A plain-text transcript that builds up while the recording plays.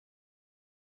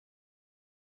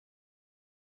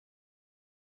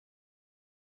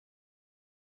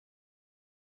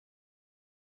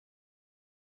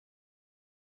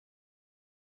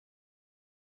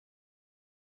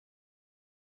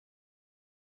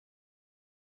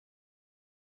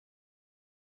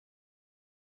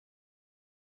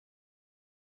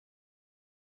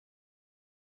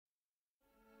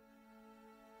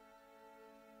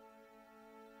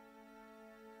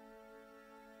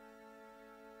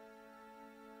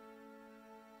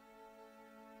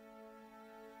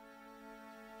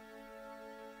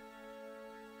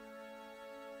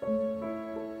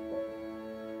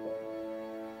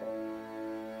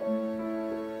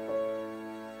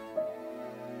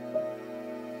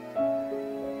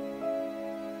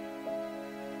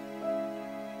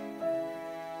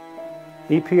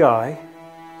EPI,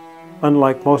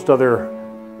 unlike most other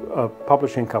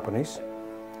publishing companies,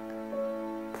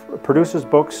 produces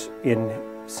books in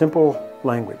simple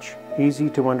language, easy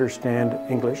to understand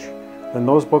English, and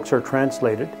those books are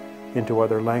translated into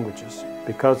other languages.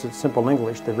 Because it's simple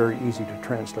English, they're very easy to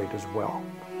translate as well.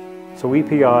 So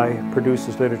EPI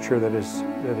produces literature that is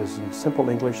in simple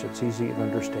English, that's easy to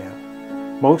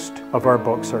understand. Most of our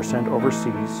books are sent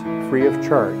overseas free of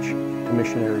charge to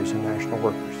missionaries and national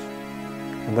workers.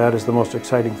 And that is the most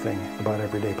exciting thing about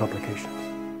everyday publications.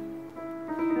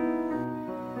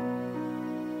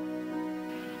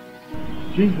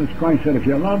 Jesus Christ said, if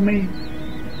you love me,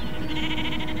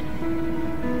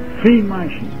 feed my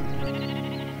sheep.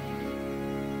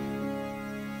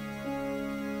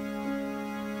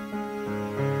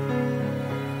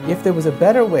 If there was a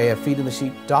better way of feeding the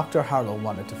sheep, Dr. Harlow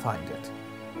wanted to find it.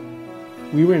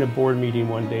 We were in a board meeting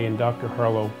one day and Dr.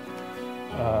 Harlow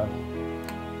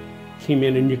came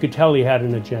in, and you could tell he had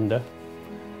an agenda.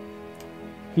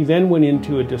 He then went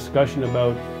into a discussion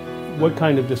about what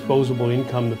kind of disposable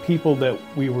income the people that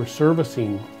we were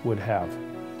servicing would have.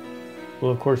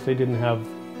 Well, of course, they didn't have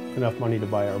enough money to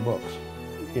buy our books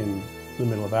in the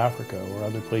middle of Africa or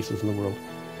other places in the world.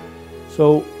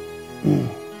 So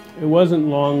it wasn't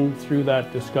long through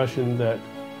that discussion that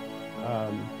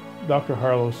Dr.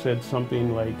 Harlow said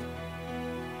something like,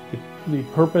 the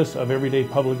purpose of everyday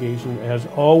publication has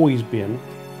always been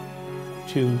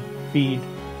to feed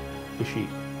the sheep.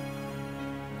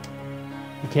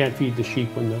 You can't feed the sheep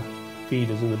when the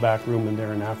feed is in the back room and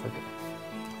they're in Africa.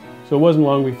 So it wasn't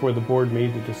long before the board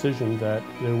made the decision that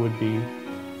there would be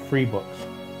free books.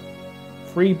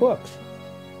 Free books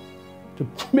to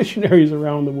missionaries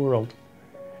around the world.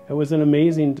 It was an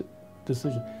amazing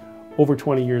decision over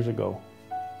 20 years ago.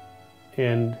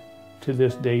 And to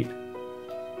this date,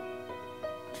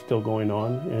 it's still going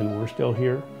on, and we're still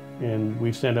here, and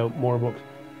we've sent out more books.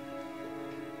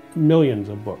 Millions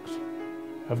of books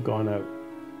have gone out.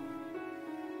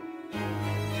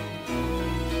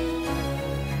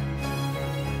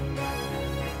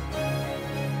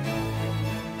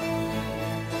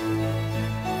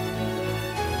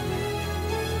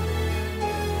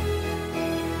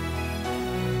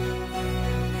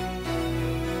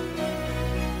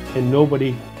 And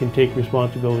nobody can take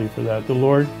responsibility for that. The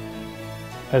Lord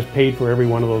has paid for every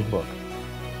one of those books.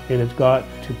 And it's got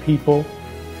to people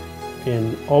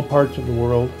in all parts of the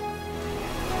world.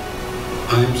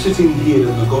 I am sitting here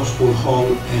in the Gospel Hall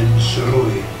in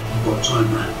Harlow,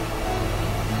 Botswana.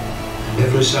 And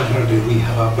every Saturday we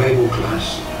have a Bible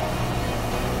class.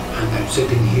 And I'm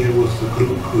sitting here with the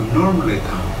group who normally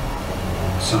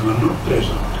come. Some are not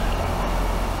present.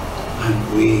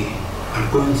 And we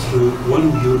are going through one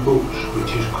of your books,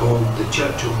 which is called The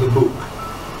Church of the Book.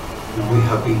 And we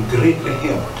have been greatly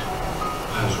helped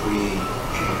as we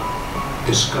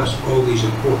discuss all these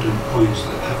important points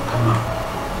that have come up.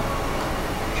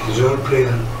 It is our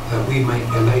prayer that we might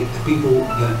be like the people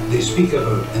that they speak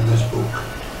about in this book,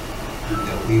 and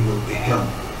that we will be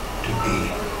helped to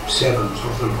be servants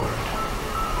of the Lord.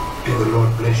 May the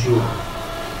Lord bless you all.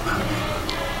 Amen.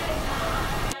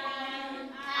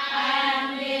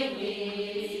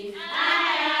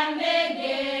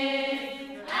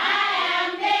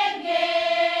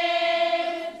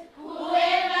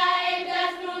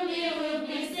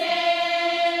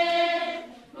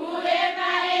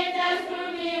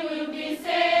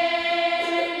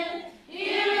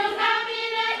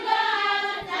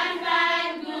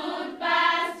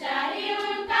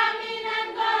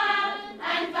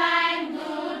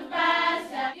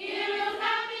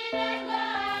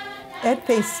 Ed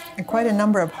faced quite a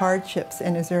number of hardships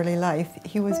in his early life.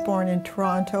 He was born in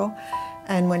Toronto,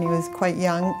 and when he was quite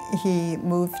young, he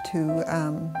moved to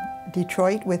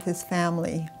Detroit with his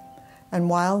family. And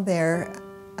while there,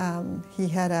 he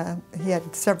had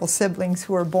several siblings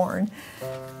who were born,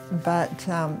 but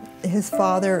his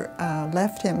father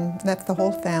left the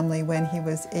whole family when he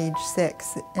was age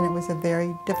 6, and it was a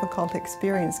very difficult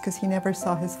experience because he never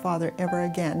saw his father ever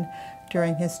again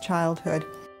during his childhood.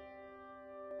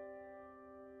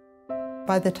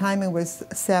 By the time he was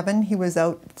 7, he was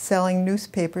out selling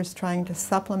newspapers, trying to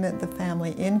supplement the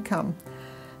family income.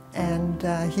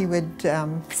 And he would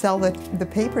sell the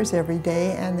papers every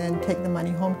day and then take the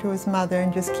money home to his mother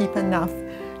and just keep enough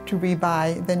to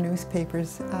rebuy the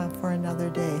newspapers for another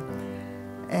day.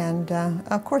 And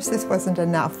of course this wasn't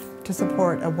enough to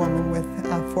support a woman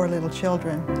with 4 little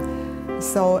children.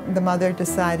 So the mother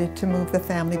decided to move the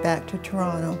family back to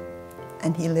Toronto,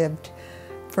 and he lived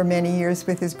for many years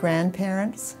with his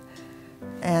grandparents.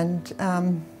 And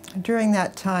during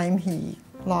that time he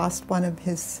lost one of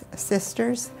his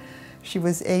sisters She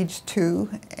was age 2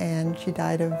 and she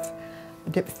died of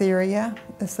diphtheria,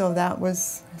 so that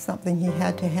was something he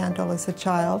had to handle as a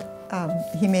child.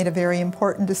 He made a very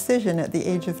important decision at the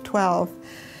age of 12.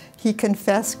 He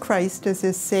confessed Christ as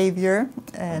his Savior,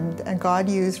 and God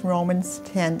used Romans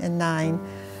 10 and 9.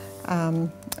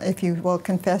 If you will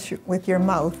confess with your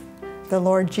mouth the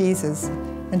Lord Jesus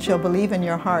and shall believe in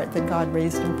your heart that God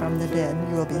raised him from the dead,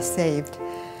 you will be saved.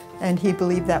 And he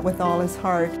believed that with all his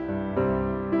heart.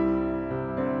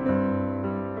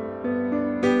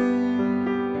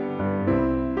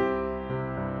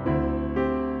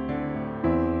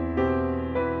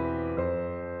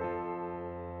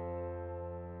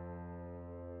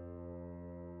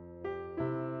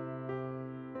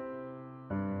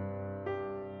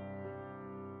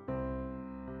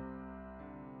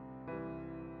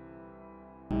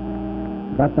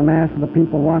 But the mass of the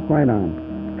people walk right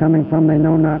on, coming from they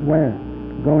know not where,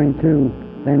 going to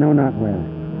they know not where.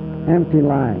 Empty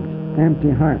lives,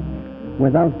 empty hearts,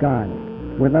 without God,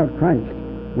 without Christ,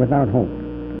 without hope.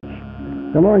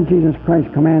 The Lord Jesus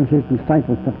Christ commands his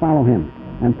disciples to follow him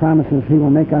and promises he will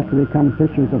make us to become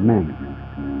fishers of men.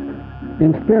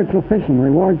 In spiritual fishing,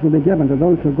 rewards will be given to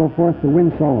those who go forth to win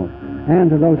souls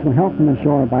and to those who help them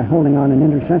ashore by holding on in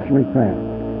intercessory prayer.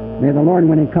 May the Lord,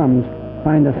 when he comes,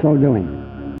 find us so doing.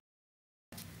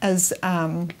 As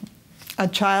a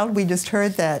child, we just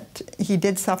heard that he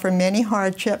did suffer many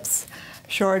hardships,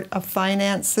 short of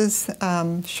finances,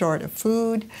 short of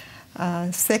food,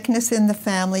 sickness in the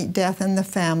family, death in the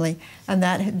family, and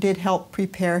that did help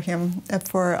prepare him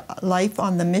for life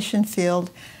on the mission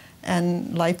field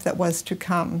and life that was to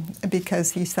come,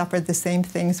 because he suffered the same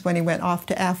things when he went off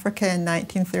to Africa in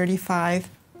 1935.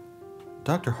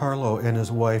 Dr. Harlow and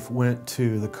his wife went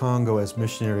to the Congo as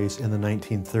missionaries in the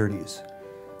 1930s.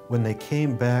 When they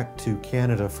came back to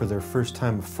Canada for their first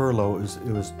time of furlough,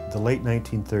 it was the late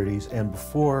 1930s, and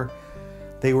before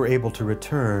they were able to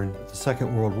return, the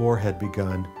Second World War had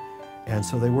begun, and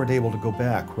so they weren't able to go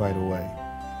back right away.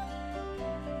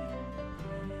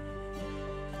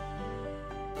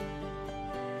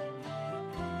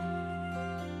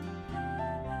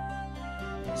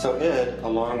 So Ed,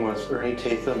 along with Ernie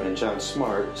Tatham and John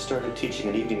Smart, started teaching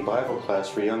an evening Bible class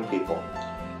for young people.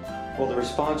 Well, the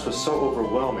response was so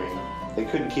overwhelming, they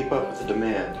couldn't keep up with the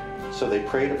demand, so they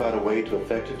prayed about a way to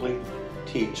effectively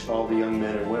teach all the young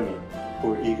men and women who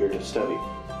were eager to study.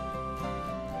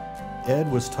 Ed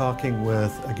was talking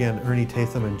with, again, Ernie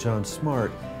Tatham and John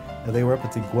Smart, and they were up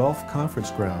at the Guelph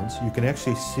Conference Grounds. You can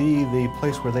actually see the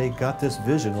place where they got this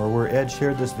vision, or where Ed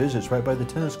shared this vision. It's right by the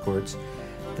tennis courts.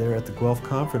 They're at the Guelph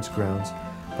Conference Grounds.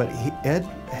 But Ed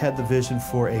had the vision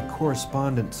for a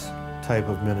correspondence type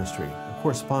of ministry, a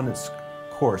correspondence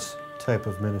course type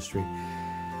of ministry.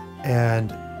 And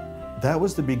that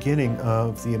was the beginning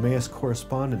of the Emmaus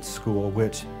Correspondence School,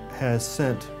 which has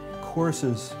sent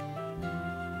courses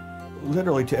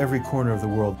literally to every corner of the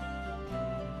world.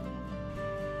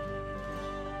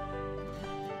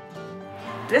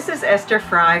 This is Esther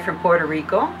Fry from Puerto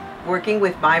Rico, working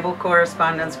with Bible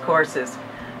correspondence courses.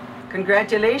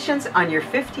 Congratulations on your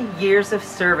 50 years of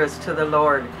service to the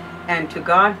Lord, and to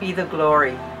God be the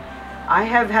glory. I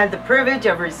have had the privilege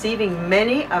of receiving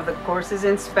many of the courses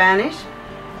in Spanish,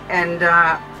 and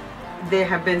they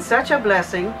have been such a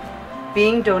blessing.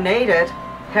 Being donated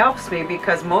helps me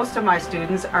because most of my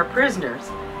students are prisoners,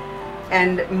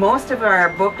 and most of our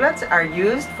booklets are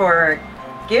used for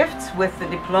gifts with the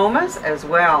diplomas as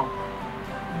well.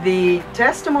 The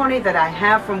testimony that I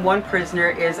have from one prisoner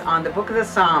is on the Book of the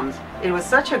Psalms. It was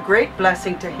such a great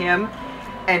blessing to him,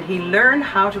 and he learned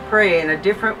how to pray in a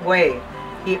different way.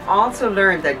 He also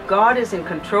learned that God is in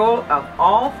control of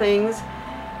all things,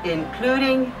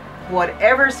 including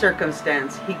whatever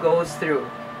circumstance he goes through,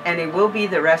 and it will be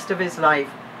the rest of his life.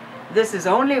 This is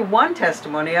only one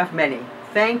testimony of many.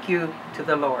 Thank you to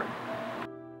the Lord.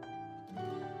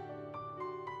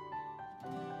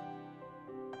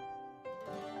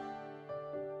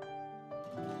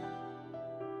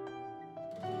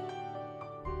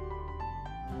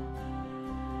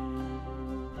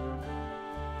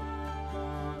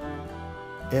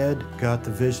 Ed got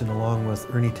the vision, along with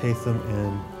Ernie Tatham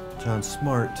and John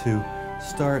Smart, to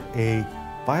start a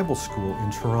Bible school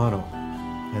in Toronto.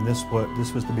 And this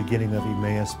was the beginning of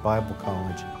Emmaus Bible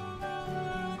College.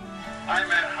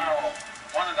 I'm Ed Harlow,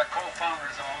 one of the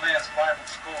co-founders of Emmaus Bible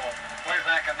School, way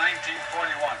back in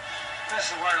 1941.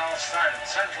 This is where it all started,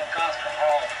 Central Gospel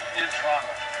Hall in Toronto.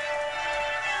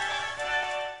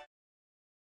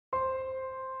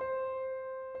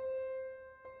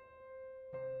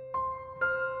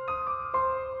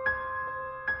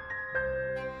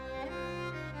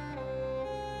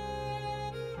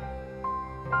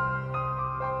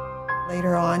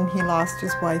 Later on, he lost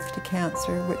his wife to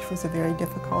cancer, which was a very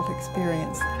difficult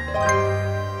experience.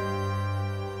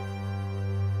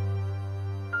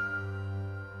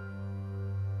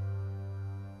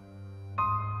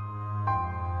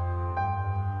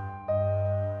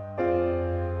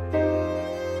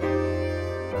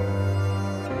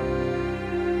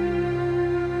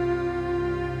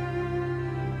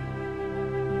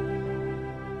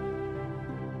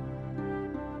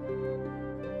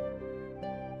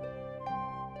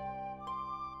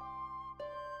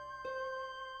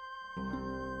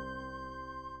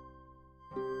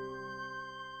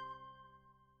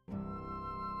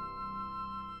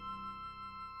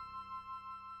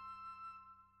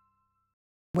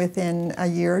 Within a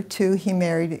year or two, he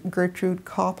married Gertrud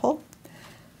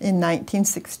in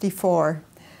 1964.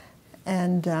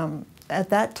 And at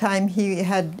that time, he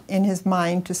had in his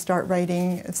mind to start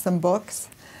writing some books.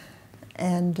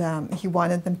 And he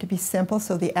wanted them to be simple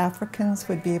so the Africans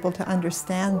would be able to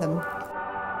understand them.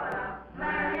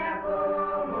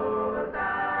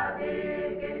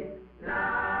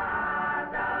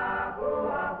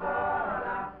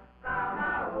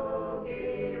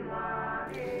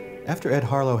 After Ed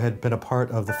Harlow had been a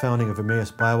part of the founding of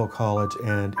Emmaus Bible College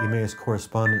and Emmaus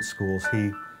Correspondence Schools,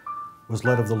 he was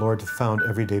led of the Lord to found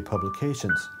Everyday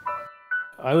Publications.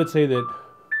 I would say that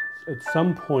at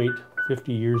some point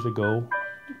 50 years ago,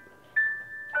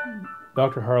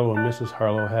 Dr. Harlow and Mrs.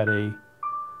 Harlow had a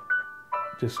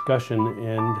discussion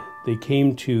and they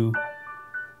came to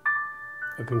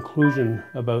a conclusion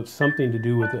about something to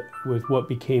do with what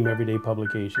became Everyday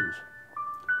Publications.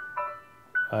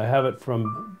 I have it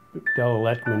from Della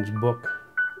Letman's book.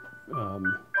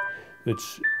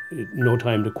 It's No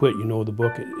Time to Quit, you know the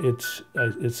book. It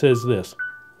says this,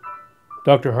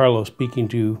 Dr. Harlow speaking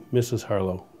to Mrs.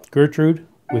 Harlow. Gertrude,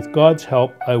 with God's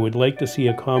help, I would like to see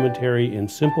a commentary in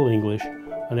simple English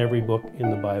on every book in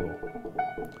the Bible.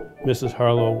 Mrs.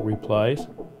 Harlow replies,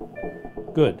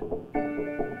 good.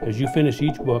 As you finish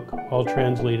each book, I'll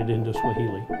translate it into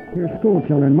Swahili. Here school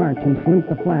children march and salute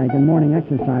the flag in morning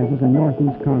exercises in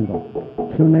northeast Congo.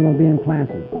 Soon they will be in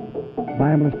classes. The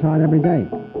Bible is taught every day,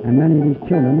 and many of these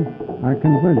children are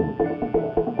converted.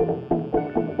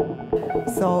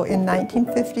 So in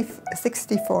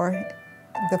 1964,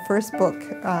 the first book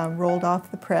rolled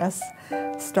off the press,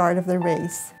 Start of the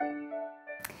Race.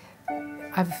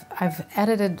 I've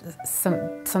edited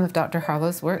some of Dr.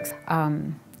 Harlow's works,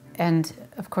 and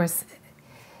of course,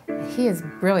 he is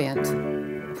brilliant,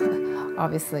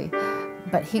 obviously,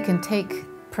 but he can take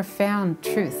profound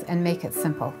truth and make it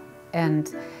simple.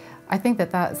 And I think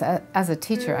that as a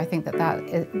teacher, I think that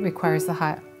it requires the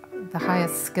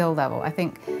highest skill level. I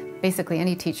think basically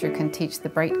any teacher can teach the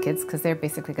bright kids because they're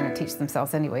basically going to teach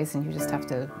themselves anyways, and you just have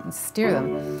to steer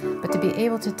them. But to be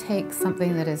able to take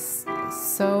something that is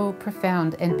so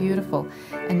profound and beautiful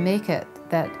and make it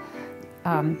that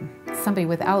somebody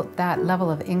without that level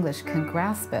of English can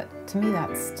grasp it, to me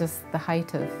that's just the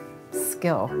height of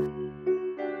skill.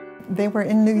 They were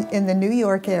in the New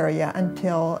York area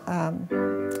until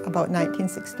about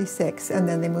 1966, and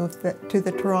then they moved to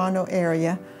the Toronto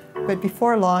area. But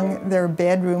before long, their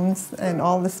bedrooms and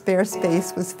all the spare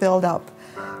space was filled up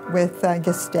with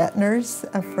gestetners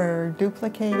for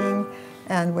duplicating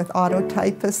and with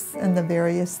autotypists and the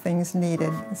various things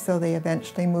needed. So they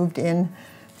eventually moved in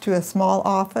to a small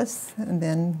office, and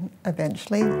then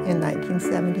eventually in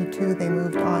 1972 they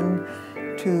moved on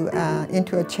to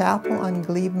into a chapel on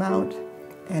Glebe Mount,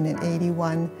 and in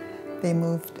 '81 they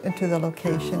moved into the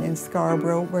location in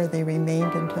Scarborough where they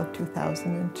remained until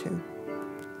 2002.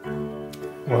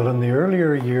 Well, in the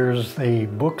earlier years the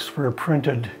books were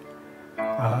printed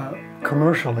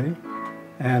commercially,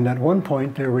 and at one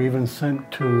point they were even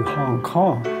sent to Hong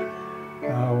Kong.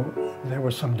 There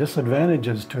were some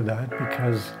disadvantages to that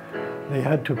because they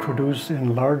had to produce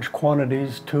in large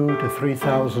quantities, 2,000 to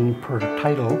 3,000 per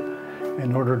title,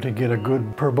 in order to get a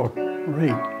good per book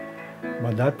rate.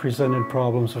 But that presented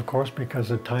problems, of course, because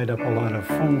it tied up a lot of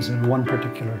funds in one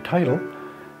particular title,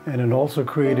 and it also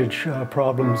created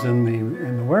problems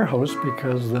in the warehouse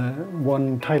because the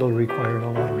one title required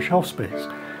a lot of shelf space.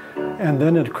 And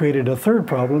then it created a third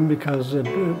problem because it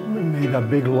made a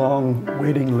big, long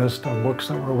waiting list of books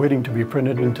that were waiting to be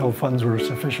printed until funds were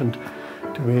sufficient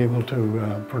to be able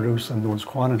to produce in those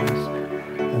quantities.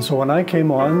 And so when I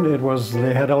came on,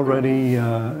 they had already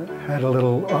had a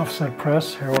little offset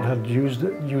press. Harold had used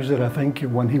it, I think,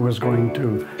 when he was going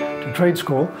to trade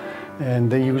school, and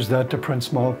they used that to print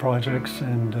small projects,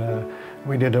 and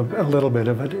we did a little bit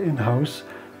of it in-house.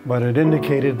 But it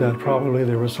indicated that probably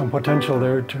there was some potential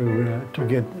there to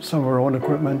get some of our own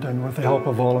equipment, and with the help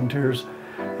of volunteers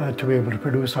to be able to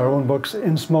produce our own books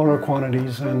in smaller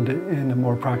quantities and in a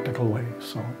more practical way.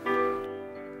 So,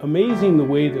 amazing the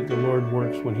way that the Lord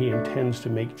works when He intends to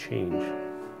make change.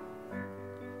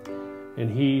 And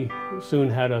He soon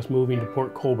had us moving to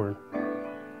Port Colborne.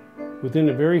 Within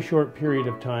a very short period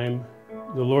of time,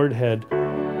 the Lord had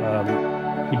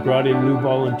He brought in new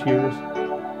volunteers,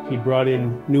 He brought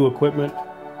in new equipment,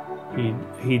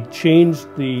 He'd changed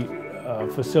the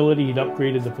facility, He'd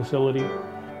upgraded the facility.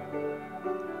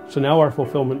 So now our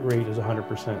fulfillment rate is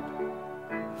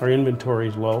 100%. Our inventory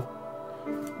is low.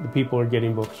 The people are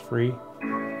getting books free.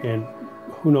 And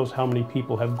who knows how many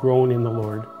people have grown in the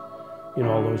Lord in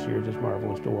all those years. It's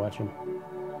marvelous to watch Him.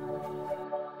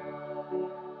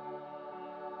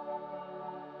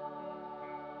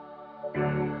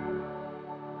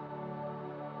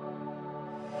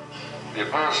 The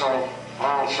Apostle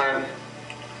Paul said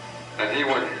that he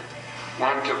would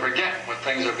want to forget what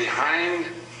things are behind,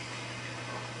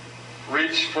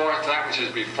 reach forth that which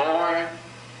is before,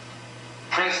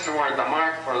 press toward the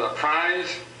mark for the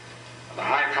prize of the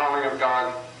high calling of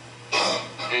God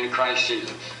in Christ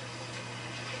Jesus.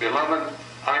 Beloved,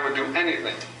 I would do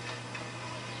anything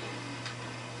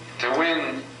to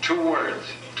win two words,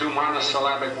 two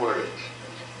monosyllabic words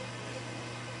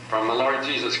from the Lord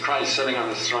Jesus Christ sitting on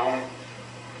His throne.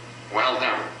 Well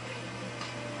done.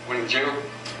 Wouldn't you?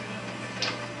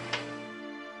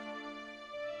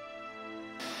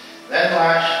 Then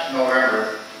last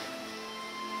November,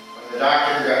 when the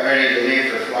doctor got ready to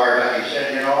leave for Florida, he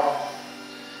said, you know,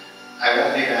 I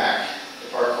won't be back to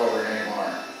Port Colborne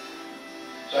anymore.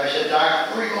 So I said,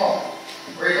 Doc, where are you going?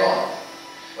 Where are you going?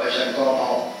 Well, I said, I'm going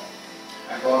home.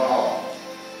 I'm going home.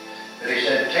 But he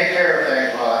said, take care of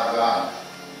things while I'm gone,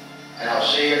 and I'll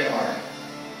see you in the morning.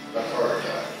 Look forward to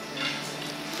it.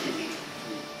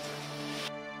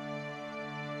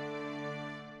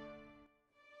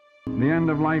 The end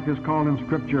of life is called in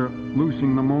Scripture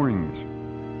loosing the moorings.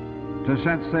 To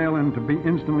set sail and to be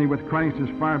instantly with Christ is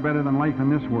far better than life in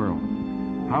this world.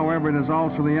 However, it is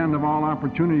also the end of all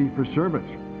opportunity for service.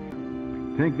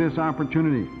 Take this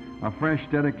opportunity, a fresh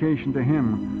dedication to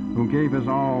Him who gave His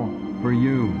all for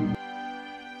you.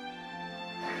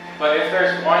 But if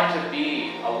there's going to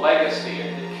be a legacy,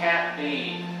 it can't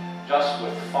be just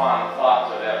with fond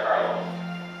thoughts of Ed Harlow.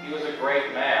 He was a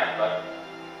great man, but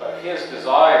his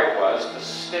desire was to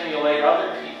stimulate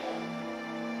other people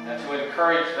and to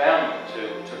encourage them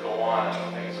to go on in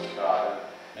the things of God.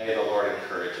 May the Lord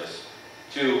encourage us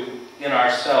to, in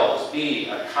ourselves, be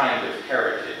a kind of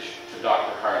heritage to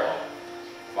Dr. Harlow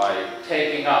by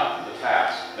taking up the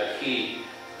task that he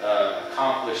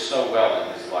accomplished so well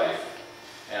in his life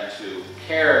and to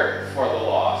care for the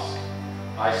lost.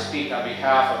 I speak on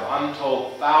behalf of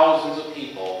untold thousands of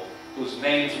people whose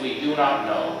names we do not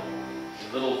know,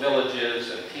 in little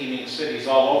villages and teeming cities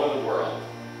all over the world,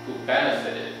 who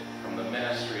benefited from the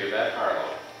ministry of Ed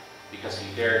Harlow because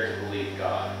he dared to believe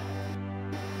God.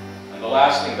 And the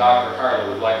last thing Dr.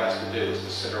 Harlow would like us to do is to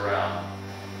sit around.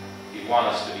 He'd want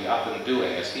us to be up and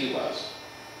doing as he was,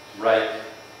 right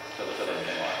to the finish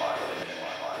line.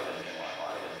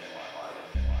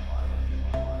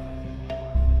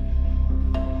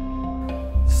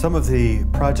 Some of the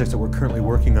projects that we're currently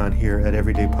working on here at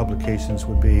Everyday Publications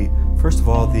would be, first of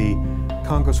all, the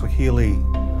Congo Swahili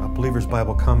Believer's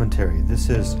Bible Commentary. This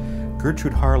is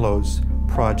Gertrud Harlow's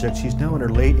project. She's now in her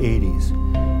late 80s,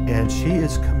 and she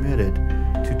is committed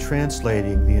to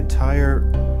translating the entire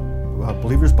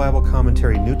Believer's Bible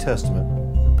Commentary New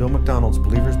Testament, Bill McDonald's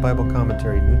Believer's Bible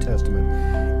Commentary New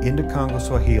Testament, into Congo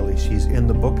Swahili. She's in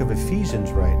the book of Ephesians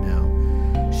right now.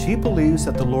 She believes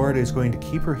that the Lord is going to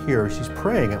keep her here. She's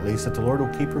praying, at least, that the Lord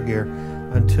will keep her here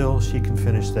until she can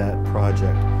finish that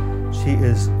project. She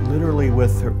is literally,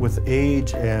 with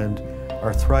age and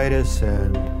arthritis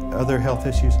and other health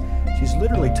issues, she's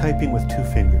literally typing with 2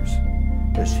 fingers.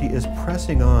 But she is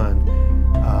pressing on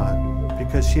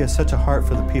because she has such a heart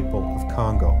for the people of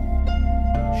Congo.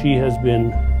 She has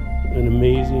been an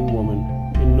amazing woman.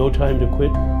 In no time to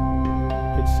quit,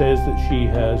 it says that she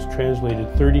has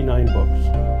translated 39 books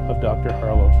of Dr.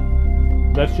 Harlow's.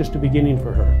 That's just a beginning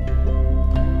for her,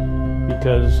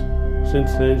 because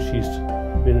since then she's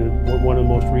been, one of the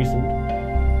most recent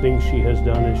things she has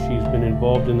done is she's been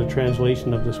involved in the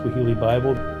translation of the Swahili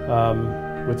Bible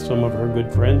with some of her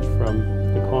good friends from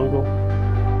the Congo.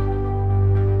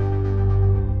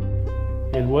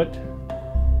 And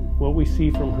what we see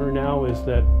from her now is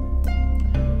that,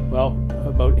 well,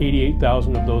 about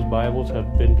 88,000 of those Bibles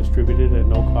have been distributed at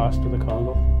no cost to the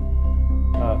Congo.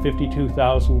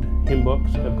 52,000 hymn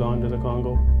books have gone to the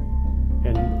Congo.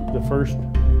 And the first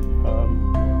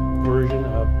version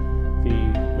of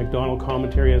the MacDonald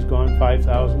commentary has gone,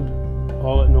 5,000,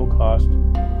 all at no cost.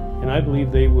 And I believe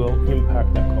they will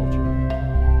impact that culture.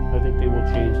 I think they will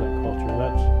change that culture.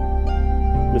 That's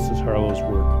Mrs. Harlow's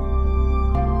work.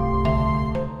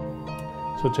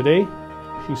 So today,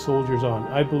 she soldiers on.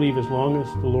 I believe as long as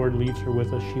the Lord leaves her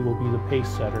with us, she will be the pace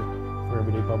setter for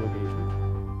Everyday Publications.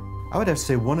 I would have to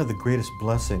say one of the greatest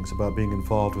blessings about being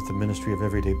involved with the ministry of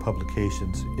Everyday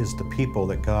Publications is the people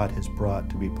that God has brought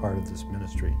to be part of this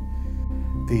ministry.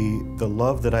 The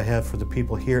love that I have for the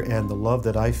people here and the love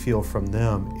that I feel from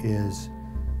them is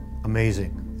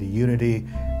amazing. The unity,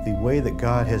 the way that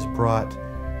God has brought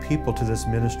people to this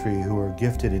ministry who are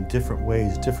gifted in different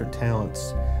ways, different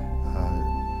talents,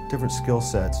 different skill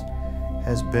sets,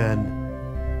 has been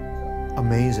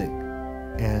amazing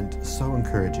and so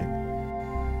encouraging.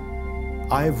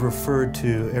 I've referred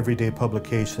to Everyday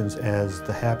Publications as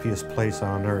the happiest place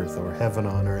on earth or heaven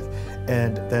on earth,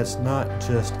 and that's not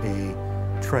just a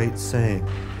trite saying.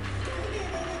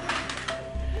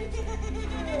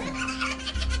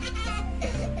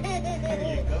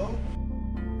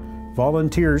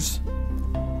 Volunteers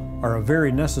are a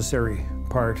very necessary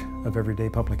part of Everyday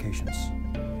Publications.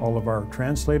 All of our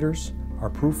translators,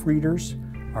 our proofreaders,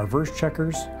 our verse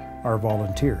checkers are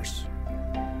volunteers.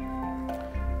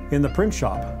 In the print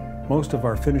shop, most of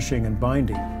our finishing and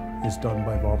binding is done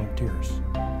by volunteers.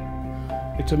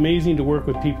 It's amazing to work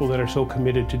with people that are so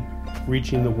committed to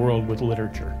reaching the world with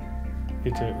literature.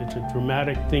 It's a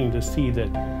dramatic thing to see that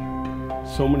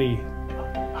so many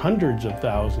hundreds of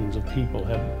thousands of people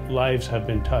lives have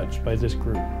been touched by this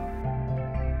group.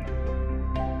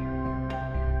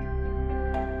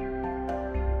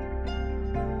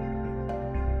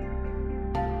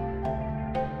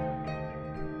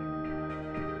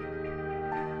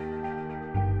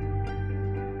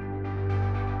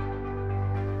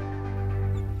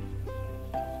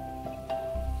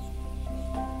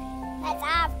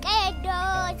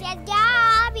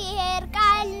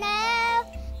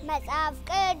 መጽሐፍ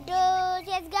ቅዱስ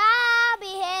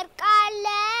የእግዚአብሔር ቃል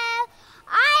ነው።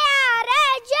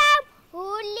 አያረጅም፣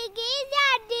 ሁል ጊዜ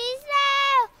አዲስ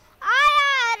ነው።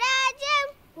 አያረጅም፣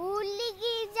 ሁል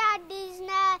ጊዜ አዲስ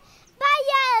ነው።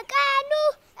 በየቀኑ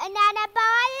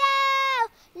እናነባዋለሁ።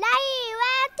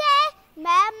 ለሕይወቴ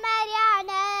መመሪያ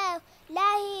ነው።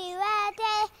 ለሕይወቴ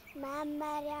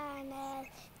መመሪያ ነው።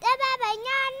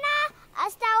 ጥበበኛና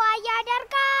አስተዋይ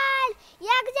ያደርጋል።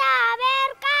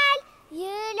 የእግዚአብሔር ቃል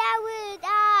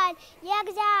ይለውጣል።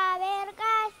 የእግዚአብሔር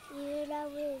ቃል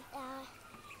ይለውጣል።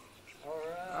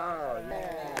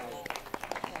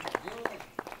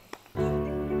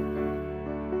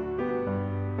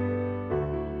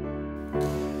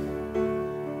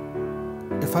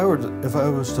 If I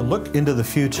was to look into the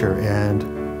future and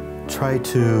try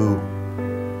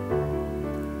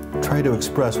to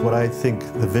express what I think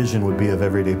the vision would be of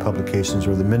Everyday Publications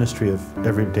or the ministry of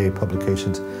Everyday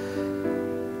Publications,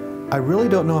 I really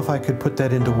don't know if I could put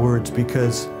that into words,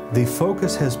 because the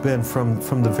focus has been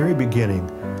from the very beginning,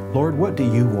 Lord, what do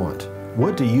you want?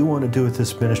 What do you want to do with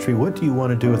this ministry? What do you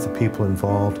want to do with the people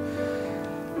involved?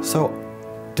 So,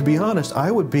 to be honest, I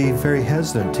would be very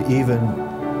hesitant to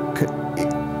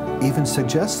even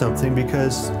suggest something,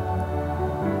 because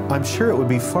I'm sure it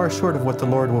would be far short of what the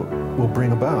Lord will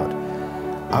bring about.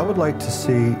 I would like to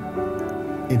see,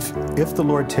 if the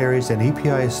Lord tarries and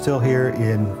EPI is still here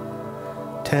in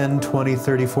 10, 20,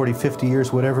 30, 40, 50 years,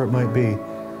 whatever it might be,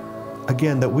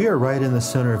 again, that we are right in the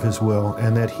center of His will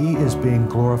and that He is being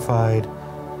glorified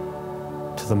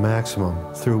to the maximum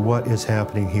through what is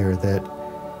happening here, that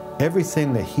everything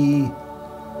that He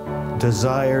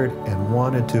desired and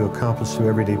wanted to accomplish through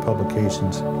Everyday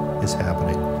Publications is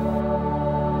happening.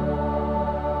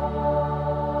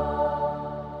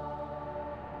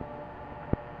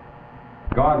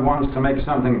 God wants to make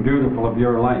something beautiful of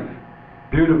your life.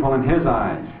 Beautiful in His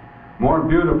eyes, more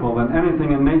beautiful than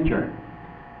anything in nature.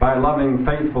 By loving,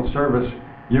 faithful service,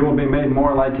 you will be made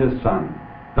more like His Son.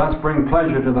 Thus bring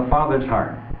pleasure to the Father's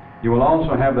heart. You will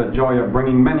also have the joy of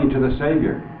bringing many to the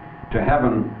Savior, to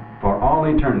heaven for all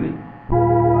eternity.